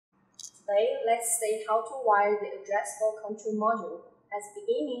Today, let's see how to wire the addressable control module. At the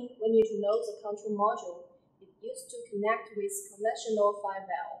beginning, we need to know the control module. It used to connect with conventional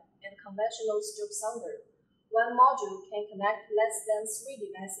 5-valve and conventional strobe sounder. One module can connect less than 3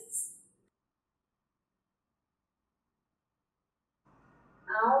 devices.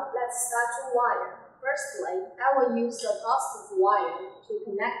 Now, let's start to wire. Firstly, I will use the positive wire to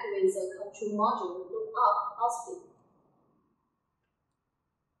connect with the control module loop up positive.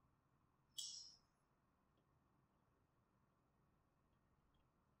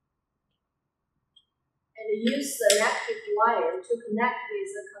 And use the negative wire to connect with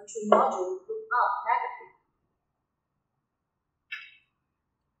the control module loop up negative.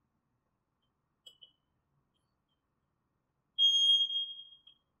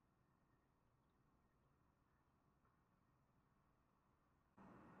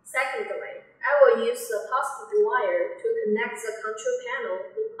 Secondly, I will use the positive wire to connect the control panel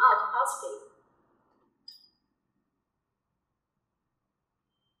loop out positive.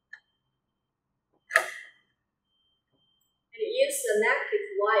 And use the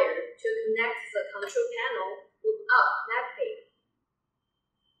negative wire to connect the control panel loop up negative.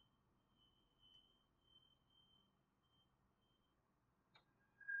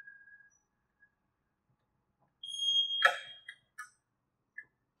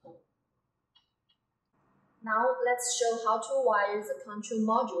 Now let's show how to wire the control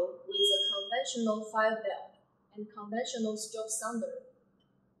module with a conventional 5-valve and conventional strobe sounder.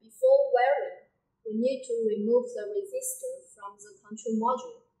 Before wiring, we need to remove the resistor from the control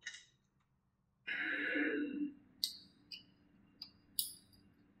module.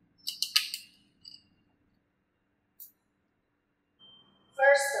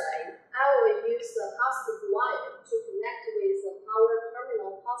 Firstly, I will use the positive wire to connect with the power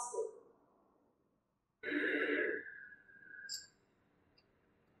terminal positive.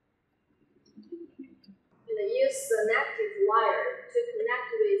 And use the negative wire to connect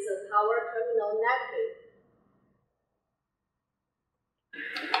with the power terminal negative.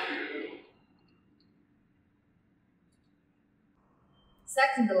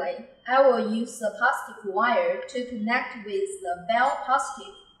 Secondly, I will use the positive wire to connect with the bell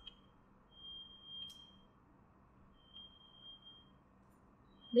positive.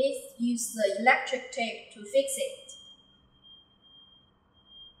 Please use the electric tape to fix it.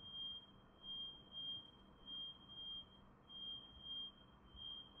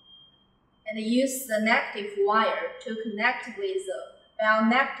 And use the negative wire to connect with the bell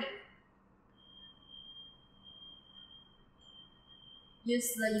negative.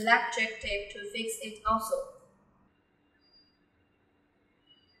 Use the electric tape to fix it also.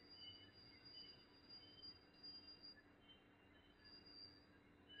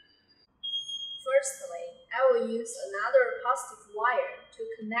 Firstly, I will use another positive wire to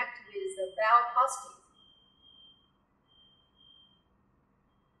connect with the bell positive.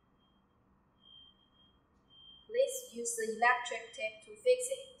 Please use the electric tape to fix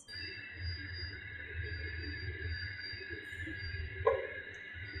it.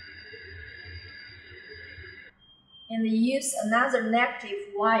 And use another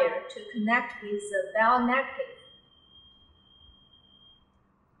negative wire to connect with the bell negative.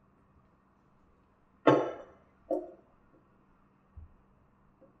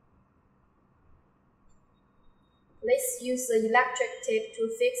 Please use the electric tape to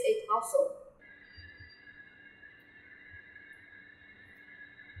fix it also.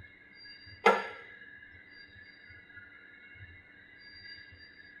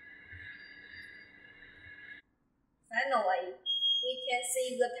 Finally, we can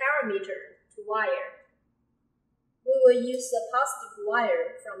see the parameter to wire. We will use the positive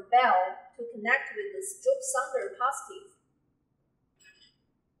wire from bell to connect with the strobe sounder positive.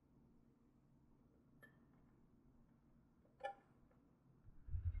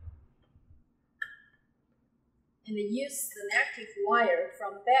 And use the negative wire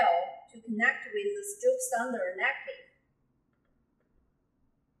from bell to connect with the strobe sounder negative.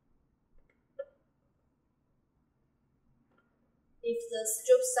 If the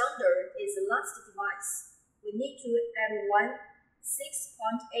strobe sounder is the last device, we need to add one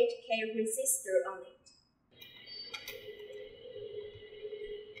 6.8K resistor on it.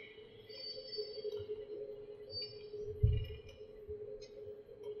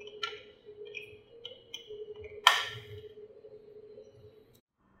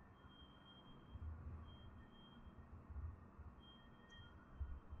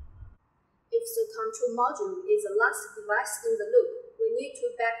 If the control module is the last device in the loop, we need to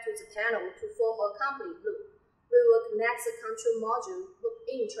back to the panel to form a complete loop. We will connect the control module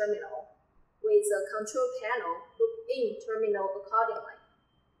loop-in terminal with the control panel loop-in terminal accordingly.